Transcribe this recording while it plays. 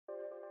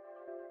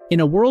In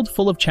a world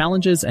full of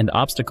challenges and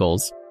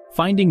obstacles,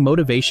 finding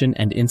motivation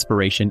and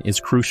inspiration is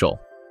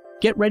crucial.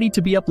 Get ready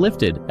to be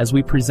uplifted as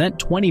we present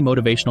 20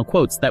 motivational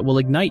quotes that will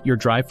ignite your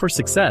drive for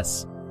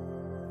success.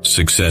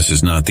 Success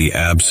is not the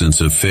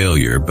absence of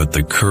failure, but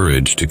the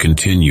courage to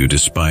continue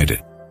despite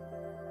it.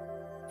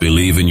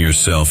 Believe in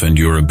yourself and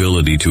your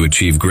ability to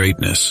achieve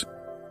greatness.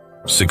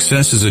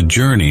 Success is a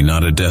journey,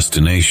 not a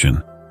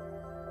destination.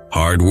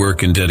 Hard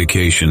work and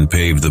dedication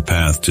pave the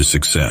path to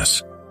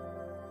success.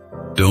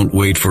 Don't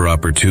wait for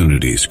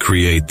opportunities,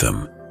 create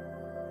them.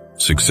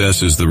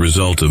 Success is the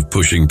result of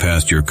pushing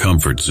past your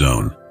comfort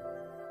zone.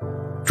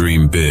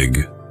 Dream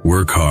big,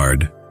 work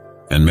hard,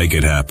 and make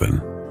it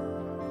happen.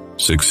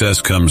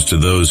 Success comes to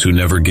those who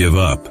never give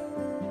up.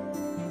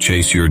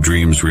 Chase your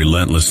dreams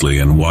relentlessly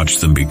and watch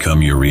them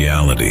become your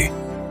reality.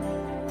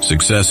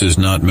 Success is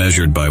not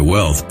measured by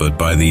wealth, but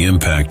by the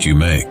impact you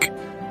make.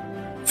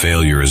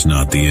 Failure is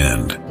not the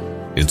end.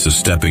 It's a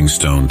stepping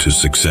stone to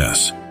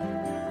success.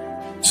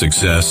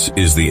 Success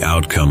is the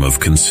outcome of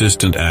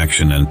consistent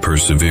action and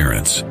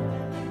perseverance.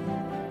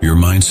 Your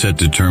mindset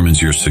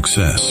determines your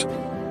success.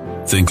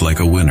 Think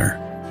like a winner.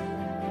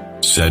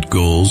 Set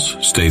goals,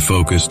 stay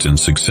focused, and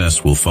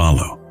success will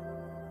follow.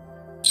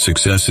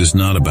 Success is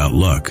not about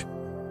luck.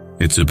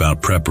 It's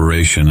about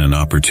preparation and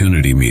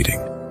opportunity meeting.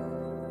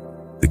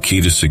 The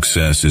key to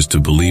success is to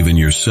believe in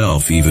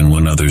yourself even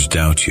when others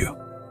doubt you.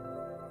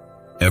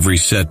 Every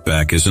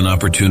setback is an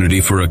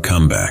opportunity for a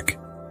comeback.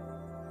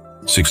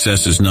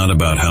 Success is not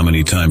about how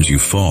many times you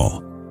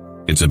fall.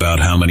 It's about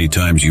how many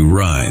times you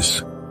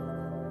rise.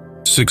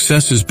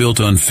 Success is built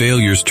on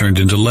failures turned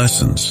into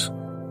lessons.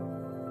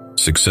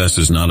 Success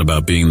is not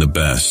about being the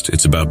best.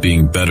 It's about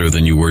being better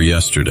than you were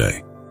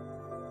yesterday.